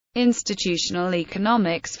Institutional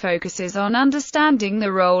economics focuses on understanding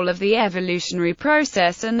the role of the evolutionary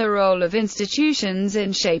process and the role of institutions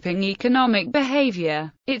in shaping economic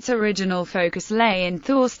behavior. Its original focus lay in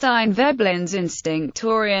Thorstein Veblen's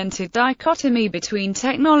instinct-oriented dichotomy between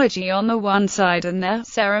technology on the one side and the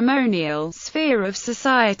ceremonial sphere of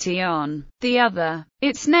society on the other.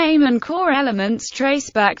 Its name and core elements trace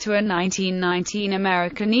back to a 1919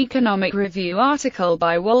 American Economic Review article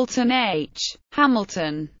by Walter H.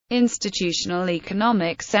 Hamilton. Institutional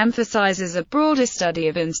economics emphasizes a broader study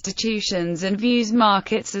of institutions and views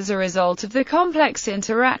markets as a result of the complex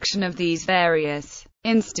interaction of these various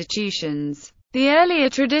institutions. The earlier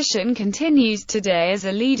tradition continues today as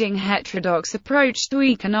a leading heterodox approach to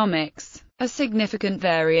economics. A significant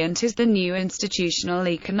variant is the new institutional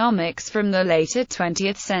economics from the later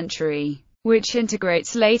 20th century, which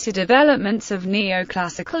integrates later developments of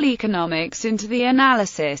neoclassical economics into the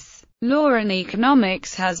analysis. Law in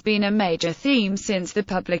economics has been a major theme since the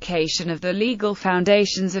publication of The Legal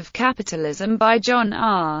Foundations of Capitalism by John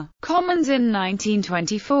R. Commons in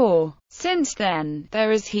 1924. Since then,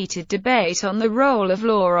 there is heated debate on the role of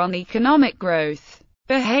law on economic growth.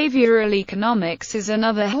 Behavioral economics is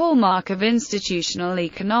another hallmark of institutional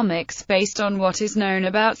economics based on what is known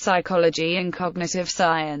about psychology and cognitive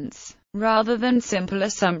science, rather than simple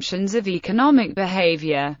assumptions of economic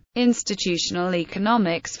behavior. Institutional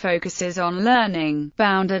economics focuses on learning,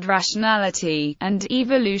 bounded rationality, and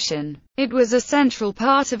evolution. It was a central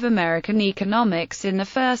part of American economics in the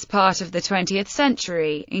first part of the 20th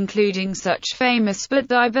century, including such famous but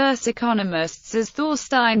diverse economists as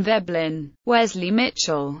Thorstein Veblen, Wesley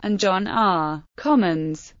Mitchell, and John R.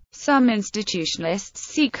 Commons. Some institutionalists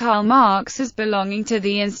see Karl Marx as belonging to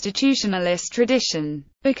the institutionalist tradition,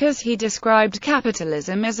 because he described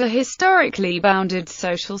capitalism as a historically bounded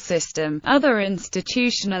social system. Other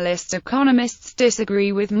institutionalist economists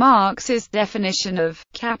disagree with Marx's definition of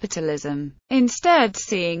capitalism, instead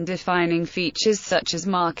seeing defining features such as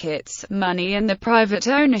markets, money and the private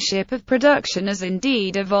ownership of production as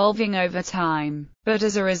indeed evolving over time, but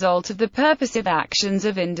as a result of the purposive actions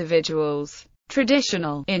of individuals.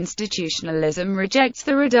 Traditional institutionalism rejects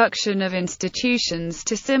the reduction of institutions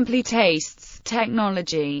to simply tastes,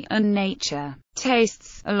 technology, and nature.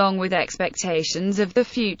 Tastes, along with expectations of the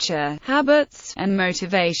future, habits, and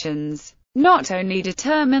motivations, not only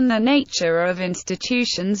determine the nature of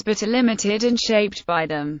institutions but are limited and shaped by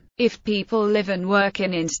them. If people live and work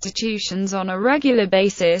in institutions on a regular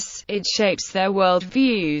basis, it shapes their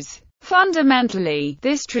worldviews. Fundamentally,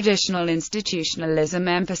 this traditional institutionalism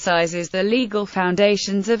emphasizes the legal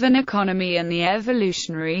foundations of an economy and the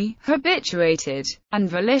evolutionary, habituated, and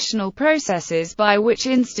volitional processes by which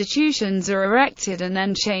institutions are erected and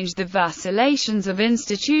then changed. The vacillations of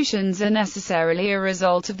institutions are necessarily a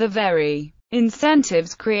result of the very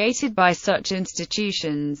incentives created by such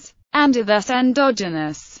institutions, and are thus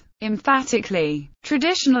endogenous. Emphatically,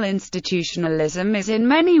 traditional institutionalism is in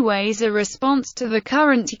many ways a response to the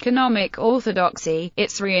current economic orthodoxy.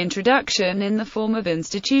 Its reintroduction in the form of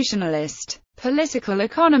institutionalist political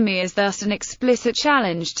economy is thus an explicit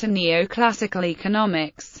challenge to neoclassical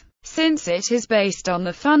economics, since it is based on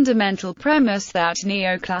the fundamental premise that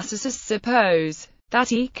neoclassicists suppose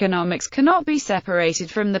that economics cannot be separated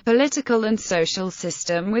from the political and social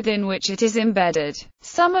system within which it is embedded.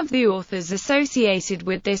 Some of the authors associated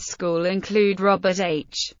with this school include Robert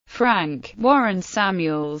H. Frank, Warren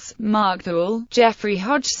Samuels, Mark Thule, Jeffrey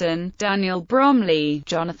Hodgson, Daniel Bromley,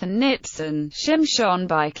 Jonathan Nitzan, Shimshon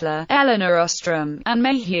Beitler, Eleanor Ostrom, and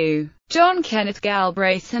Mayhew. John Kenneth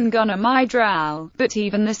Galbraith and Gunnar Myrdal, but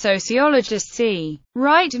even the sociologist C.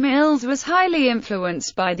 Wright Mills was highly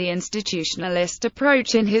influenced by the institutionalist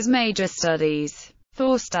approach in his major studies.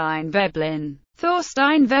 Thorstein Veblen.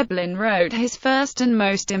 Thorstein Veblen wrote his first and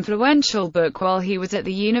most influential book while he was at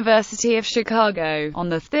the University of Chicago, on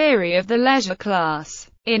the theory of the leisure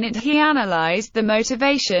class. In it he analyzed the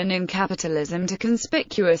motivation in capitalism to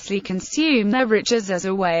conspicuously consume their riches as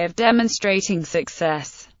a way of demonstrating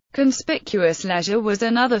success. Conspicuous leisure was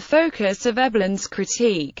another focus of Veblen's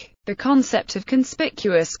critique. The concept of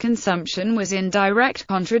conspicuous consumption was in direct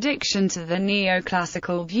contradiction to the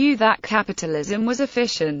neoclassical view that capitalism was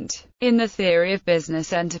efficient. In the theory of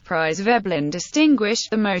business enterprise, Veblen distinguished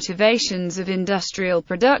the motivations of industrial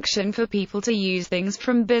production for people to use things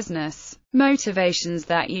from business motivations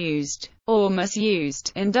that used, or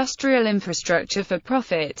misused, industrial infrastructure for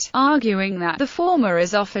profit, arguing that the former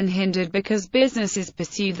is often hindered because businesses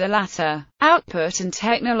pursue the latter. Output and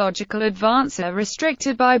technological advance are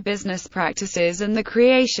restricted by business practices and the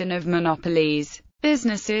creation of monopolies.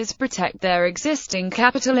 Businesses protect their existing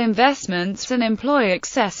capital investments and employ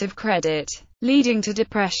excessive credit. leading to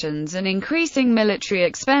depressions and increasing military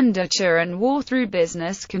expenditure and war through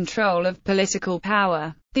business control of political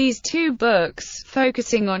power. These two books,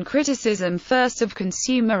 focusing on criticism first of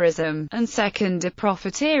consumerism, and second of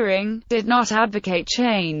profiteering, did not advocate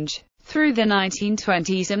change. Through the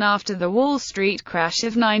 1920s and after the Wall Street crash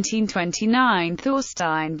of 1929,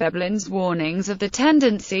 Thorstein Veblen's warnings of the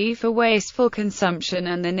tendency for wasteful consumption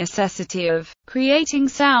and the necessity of creating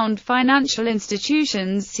sound financial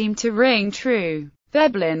institutions seem to ring true.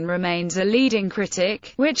 Veblen remains a leading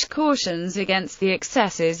critic, which cautions against the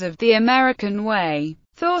excesses of the American way.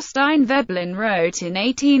 Thorstein Veblen wrote in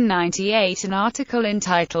 1898 an article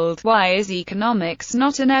entitled "Why is Economics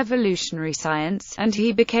Not an Evolutionary Science?" and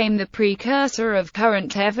he became the precursor of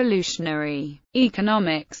current evolutionary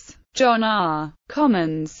economics. John R.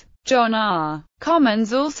 Commons. John R.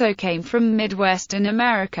 Commons also came from Midwestern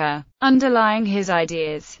America. Underlying his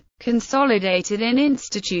ideas, consolidated in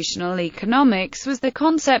institutional economics, was the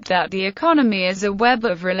concept that the economy is a web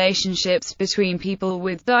of relationships between people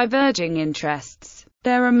with diverging interests.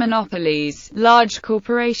 There are monopolies, large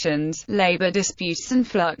corporations, labor disputes and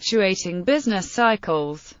fluctuating business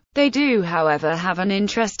cycles. They do, however, have an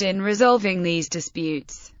interest in resolving these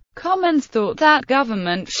disputes. Commons thought that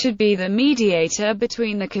government should be the mediator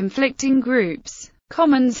between the conflicting groups.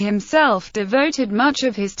 Commons himself devoted much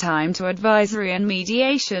of his time to advisory and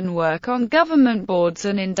mediation work on government boards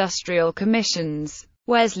and industrial commissions.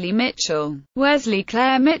 Wesley Mitchell. Wesley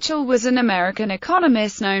Clair Mitchell was an American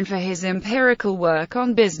economist known for his empirical work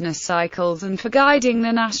on business cycles and for guiding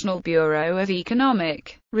the National Bureau of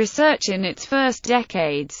Economic Research in its first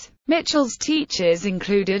decades. Mitchell's teachers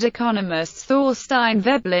included economists Thorstein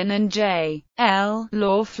Veblen and J. L.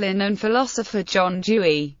 Laughlin and philosopher John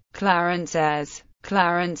Dewey. Clarence Ayres.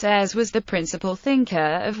 Clarence Ayres was the principal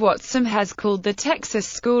thinker of what some has called the Texas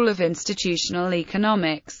School of Institutional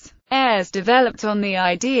Economics. Ayres developed on the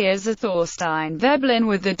ideas of Thorstein Veblen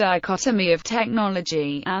with the dichotomy of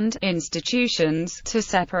technology and institutions to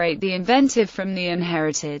separate the inventive from the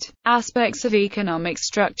inherited aspects of economic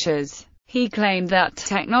structures. He claimed that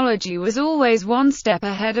technology was always one step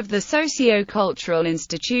ahead of the socio-cultural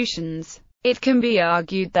institutions. It can be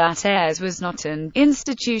argued that Ayres was not an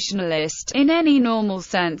institutionalist in any normal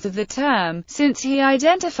sense of the term, since he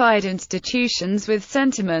identified institutions with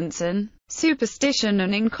sentiments and superstition,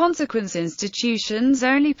 and in consequence institutions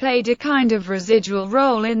only played a kind of residual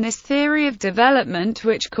role in this theory of development,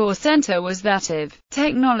 which core center was that of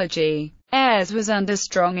technology. Ayres was under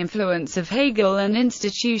strong influence of Hegel, and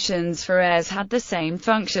institutions for Ayres had the same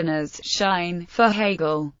function as shine for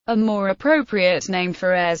Hegel. A more appropriate name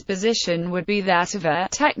for Ayres' position would be that of a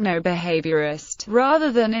techno-behaviorist,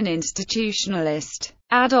 rather than an institutionalist.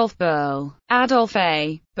 Adolf Berle. Adolf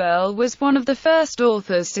A. Berle was one of the first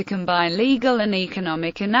authors to combine legal and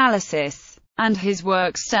economic analysis, and his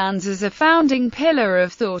work stands as a founding pillar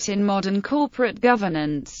of thought in modern corporate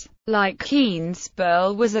governance. Like Keynes,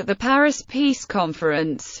 Berle was at the Paris Peace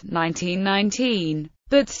Conference, 1919,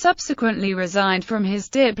 but subsequently resigned from his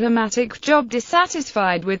diplomatic job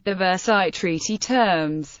dissatisfied with the Versailles Treaty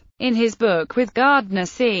terms. In his book With Gardner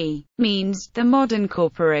C. Means, The Modern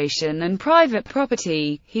Corporation and Private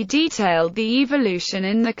Property, he detailed the evolution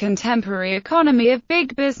in the contemporary economy of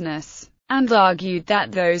big business, and argued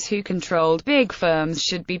that those who controlled big firms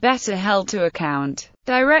should be better held to account.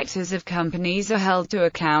 Directors of companies are held to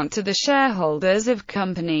account to the shareholders of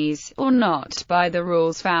companies, or not, by the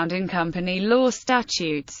rules found in company law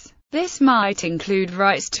statutes. This might include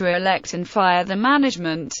rights to elect and fire the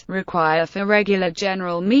management, require for regular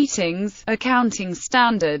general meetings, accounting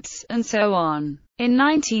standards, and so on. In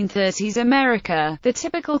 1930s America, the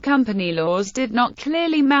typical company laws did not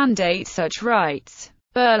clearly mandate such rights.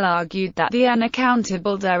 Berle argued that the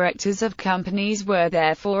unaccountable directors of companies were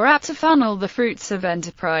therefore apt to funnel the fruits of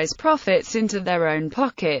enterprise profits into their own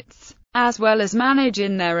pockets, as well as manage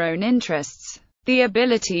in their own interests. The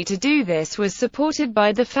ability to do this was supported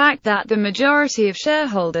by the fact that the majority of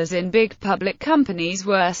shareholders in big public companies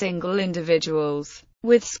were single individuals,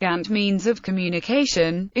 with scant means of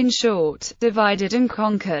communication, in short, divided and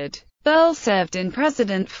conquered. Berle served in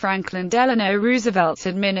President Franklin Delano Roosevelt's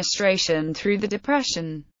administration through the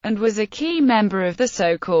Depression, and was a key member of the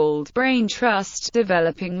so-called Brain Trust,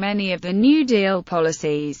 developing many of the New Deal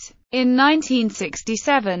policies. In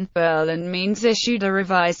 1967, Berle and Means issued a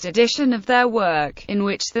revised edition of their work, in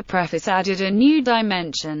which the preface added a new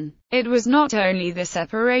dimension. It was not only the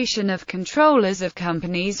separation of controllers of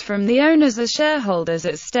companies from the owners as shareholders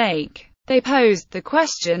at stake. They posed the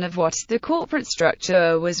question of what the corporate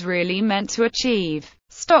structure was really meant to achieve.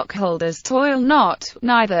 Stockholders toil not,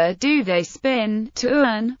 neither do they spin, to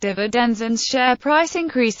earn dividends and share price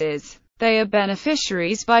increases. They are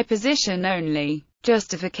beneficiaries by position only.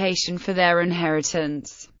 Justification for their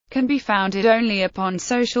inheritance can be founded only upon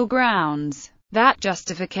social grounds. That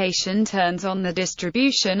justification turns on the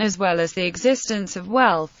distribution as well as the existence of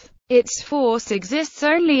wealth. Its force exists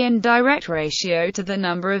only in direct ratio to the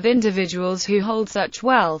number of individuals who hold such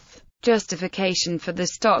wealth. Justification for the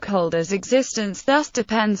stockholder's existence thus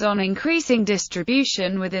depends on increasing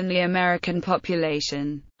distribution within the American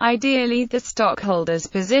population. Ideally, the stockholder's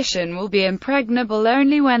position will be impregnable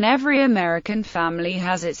only when every American family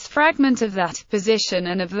has its fragment of that position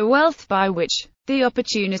and of the wealth by which the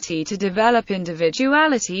opportunity to develop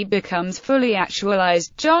individuality becomes fully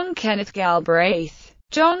actualized. John Kenneth Galbraith.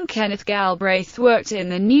 John Kenneth Galbraith worked in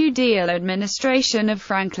the New Deal administration of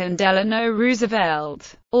Franklin Delano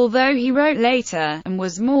Roosevelt. Although he wrote later, and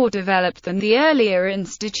was more developed than the earlier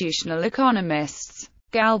institutional economists,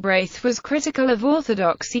 Galbraith was critical of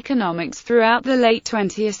orthodox economics throughout the late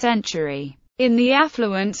 20th century. In The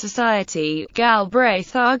Affluent Society,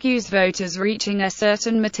 Galbraith argues voters reaching a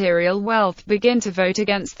certain material wealth begin to vote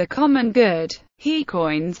against the common good. He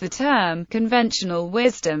coins the term conventional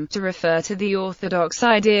wisdom to refer to the orthodox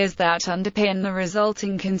ideas that underpin the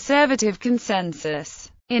resulting conservative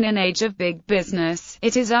consensus. In an age of big business,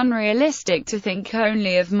 it is unrealistic to think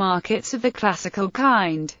only of markets of the classical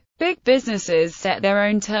kind. Big businesses set their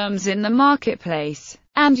own terms in the marketplace,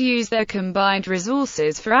 and use their combined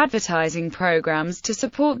resources for advertising programs to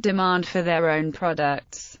support demand for their own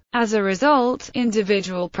products. As a result,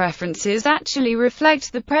 individual preferences actually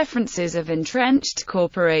reflect the preferences of entrenched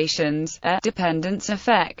corporations, a dependence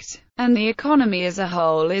effect, and the economy as a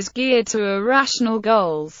whole is geared to irrational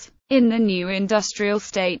goals. In the new industrial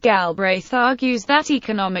state, Galbraith argues that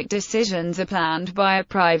economic decisions are planned by a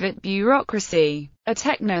private bureaucracy, a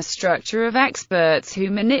technostructure of experts who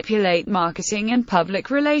manipulate marketing and public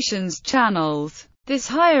relations channels. This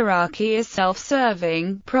hierarchy is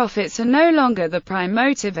self-serving, profits are no longer the prime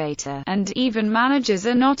motivator, and even managers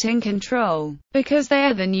are not in control. Because they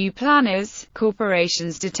are the new planners,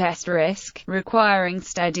 corporations detest risk, requiring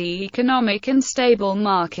steady economic and stable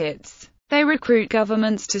markets. They recruit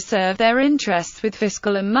governments to serve their interests with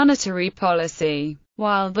fiscal and monetary policy,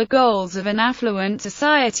 while the goals of an affluent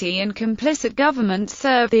society and complicit government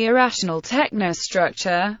serve the irrational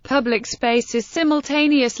technostructure. Public space is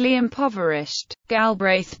simultaneously impoverished.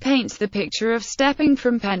 Galbraith paints the picture of stepping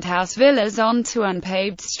from penthouse villas onto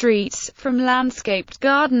unpaved streets, from landscaped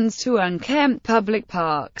gardens to unkempt public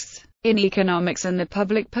parks. In Economics and the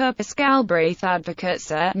Public Purpose, Galbraith advocates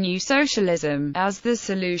a new socialism as the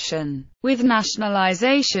solution, with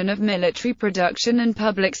nationalization of military production and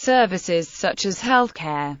public services such as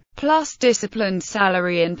healthcare, plus disciplined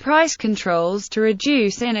salary and price controls to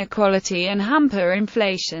reduce inequality and hamper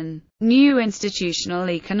inflation. New institutional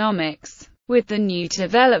economics. With the new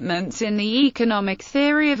developments in the economic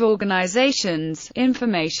theory of organizations,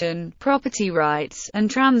 information, property rights, and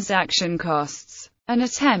transaction costs, an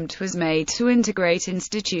attempt was made to integrate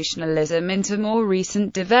institutionalism into more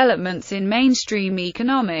recent developments in mainstream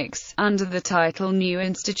economics, under the title New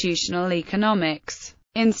Institutional Economics.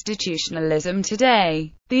 Institutionalism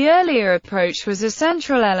today. The earlier approach was a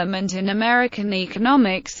central element in American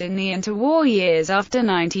economics in the interwar years after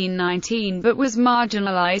 1919, but was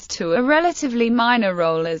marginalized to a relatively minor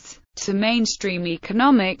role as to mainstream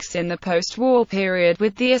economics in the post-war period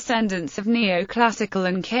with the ascendance of neoclassical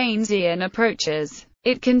and Keynesian approaches.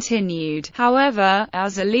 It continued, however,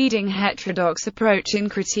 as a leading heterodox approach in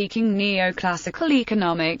critiquing neoclassical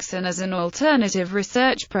economics and as an alternative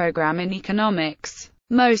research program in economics,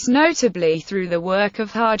 most notably through the work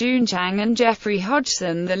of Ha-Joon Chang and Jeffrey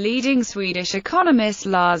Hodgson. The leading Swedish economist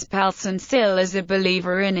Lars Paulsson still is a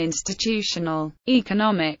believer in institutional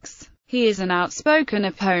economics. He is an outspoken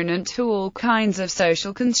opponent to all kinds of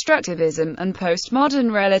social constructivism and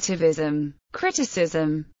postmodern relativism.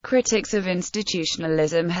 Criticism. Critics of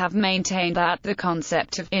institutionalism have maintained that the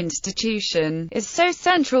concept of institution is so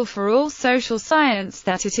central for all social science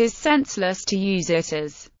that it is senseless to use it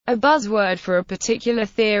as a buzzword for a particular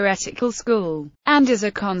theoretical school, and as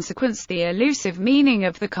a consequence the elusive meaning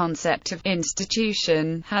of the concept of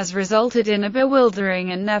institution has resulted in a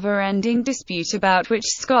bewildering and never-ending dispute about which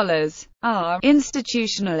scholars are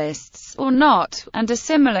institutionalists or not, and a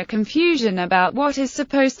similar confusion about what is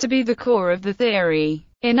supposed to be the core of the theory.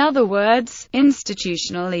 In other words,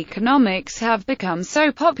 institutional economics have become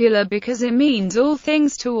so popular because it means all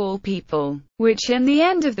things to all people, which in the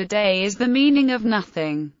end of the day is the meaning of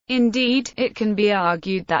nothing. Indeed, it can be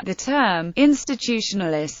argued that the term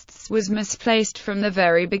institutionalists was misplaced from the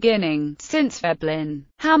very beginning, since Veblen,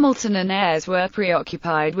 Hamilton and heirs were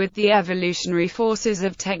preoccupied with the evolutionary forces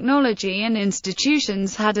of technology, and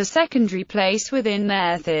institutions had a secondary place within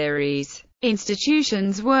their theories.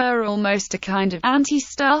 Institutions were almost a kind of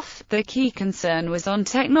anti-stuff. The key concern was on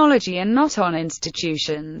technology and not on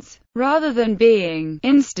institutions. Rather than being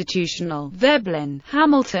institutional, Veblen,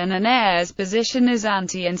 Hamilton and heirs' position is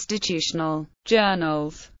anti-institutional.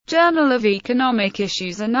 Journals. Journal of Economic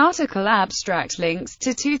Issues and article abstract links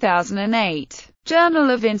to 2008. Journal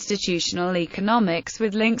of Institutional Economics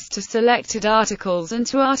with links to selected articles and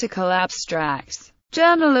to article abstracts.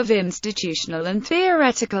 Journal of Institutional and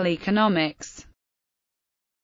Theoretical Economics.